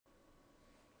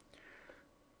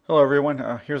Hello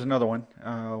everyone. Here's another one.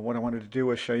 What I wanted to do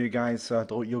was show you guys.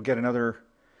 You'll get another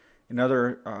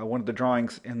one of the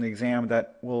drawings in the exam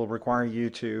that will require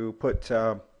you to put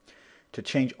to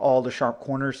change all the sharp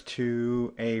corners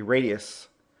to a radius,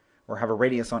 or have a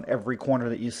radius on every corner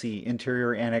that you see,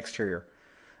 interior and exterior.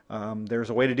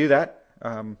 There's a way to do that.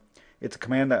 It's a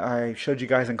command that I showed you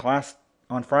guys in class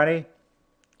on Friday,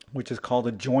 which is called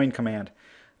a join command.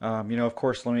 Of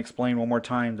course, let me explain one more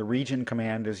time. The region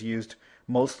command is used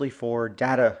mostly for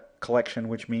data collection,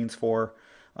 which means for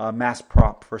mass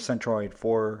prop, for centroid,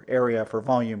 for area, for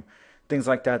volume, things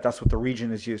like that. That's what the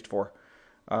region is used for.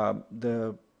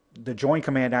 The join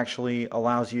command actually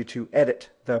allows you to edit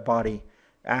the body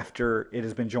after it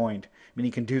has been joined. I mean,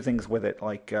 you can do things with it,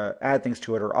 like add things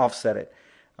to it or offset it.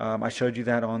 I showed you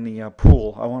that on the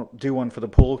pool. I won't do one for the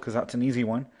pool because that's an easy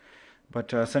one.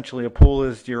 But essentially, a pool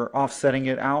is you're offsetting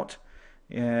it out,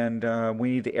 and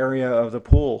we need the area of the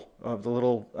pool, of the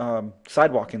little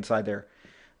sidewalk inside there.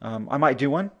 I might do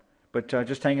one, but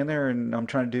just hang in there, and I'm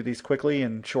trying to do these quickly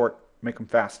and short, make them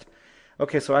fast.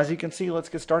 Okay, so as you can see, let's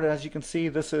get started. As you can see,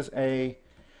 this is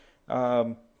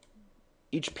um,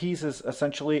 each piece is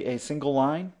essentially a single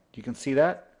line. You can see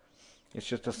that. It's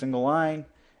just a single line,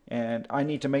 and I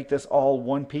need to make this all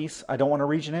one piece. I don't want to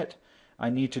region it. I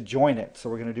need to join it.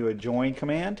 So we're going to do a join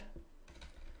command.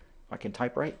 I can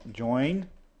type right, join.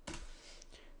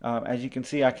 As you can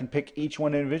see, I can pick each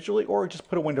one individually or just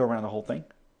put a window around the whole thing.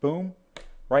 Boom,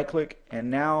 right click, and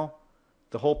now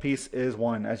the whole piece is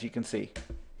one, as you can see.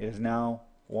 It is now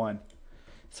one.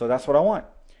 So that's what I want.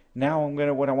 Now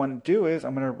what I want to do is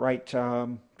I'm going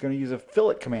to going to use a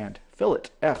fillet command. Fillet,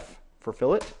 F for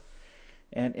fillet.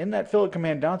 And in that fillet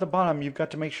command down at the bottom, you've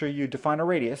got to make sure you define a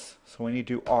radius. So we need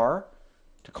to do R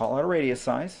to call out a radius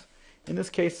size. In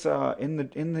this case, in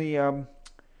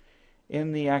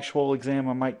the actual exam,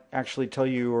 I might actually tell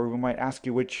you, or we might ask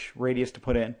you which radius to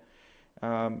put in.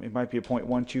 It might be a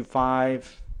 0.125.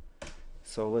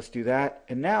 So let's do that.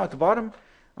 And now at the bottom,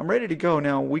 I'm ready to go.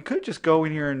 Now we could just go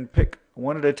in here and pick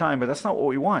one at a time, but that's not what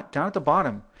we want. Down at the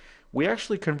bottom, we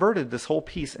actually converted this whole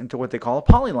piece into what they call a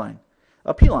polyline,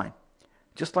 a P-line,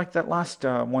 just like that last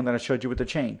one that I showed you with the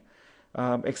chain.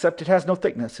 Except it has no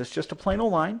thickness. It's just a plain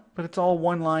old line, but it's all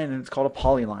one line, and it's called a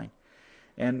polyline.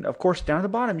 And of course, down at the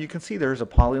bottom, you can see there's a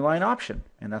polyline option,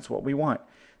 and that's what we want.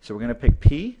 So we're going to pick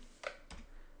P,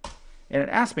 and it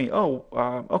asks me,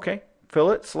 okay,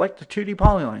 fillet, select the 2D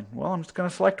polyline. Well, I'm just going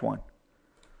to select one.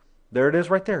 There it is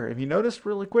right there. If you notice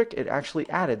really quick, it actually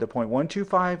added the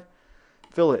 0.125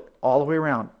 fillet all the way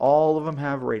around. All of them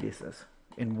have radiuses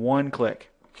in one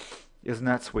click. Isn't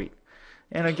that sweet?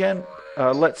 And again,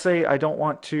 let's say I don't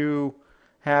want to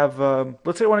have,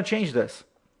 let's say I want to change this.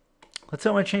 Let's say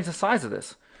I want to change the size of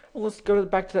this. Well, let's go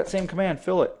back to that same command,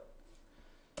 fillet.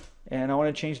 And I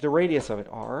want to change the radius of it,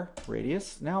 R,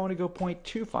 radius. Now I want to go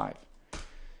 0.25.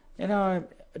 And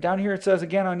down here it says,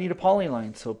 again, I need a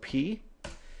polyline. So P,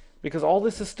 because all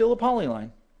this is still a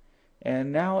polyline.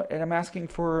 And now I'm asking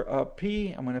for a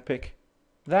P. I'm going to pick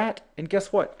that. And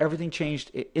guess what? Everything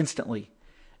changed instantly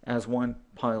as one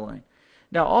polyline.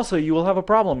 Now also you will have a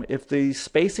problem if the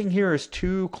spacing here is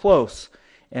too close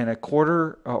and a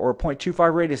quarter or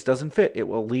 0.25 radius doesn't fit. It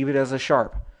will leave it as a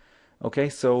sharp. Okay,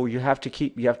 so you have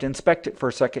to inspect it for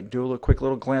a second, do a quick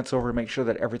little glance over to make sure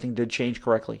that everything did change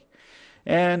correctly.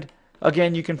 And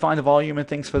again, you can find the volume and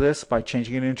things for this by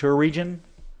changing it into a region.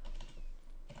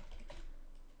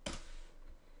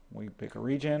 We pick a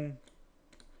region,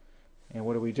 and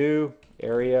what do?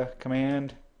 Area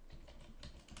command.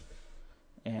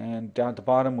 And down at the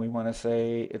bottom, we want to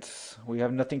say we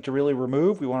have nothing to really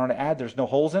remove. We want to add, there's no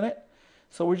holes in it.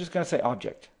 So we're just going to say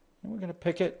object. And we're going to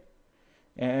pick it.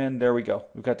 And there we go.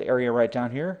 We've got the area right down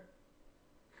here.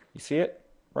 You see it?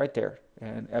 Right there.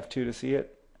 And F2 to see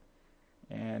it.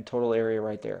 And total area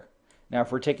right there. Now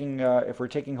if we're taking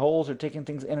holes or taking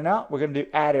things in and out, we're going to do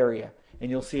add area.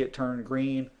 And you'll see it turn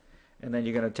green. And then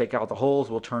you're going to take out the holes.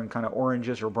 Will turn kind of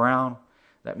oranges or brown.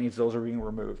 That means those are being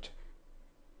removed.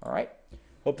 All right.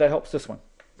 Hope that helps this one.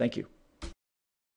 Thank you.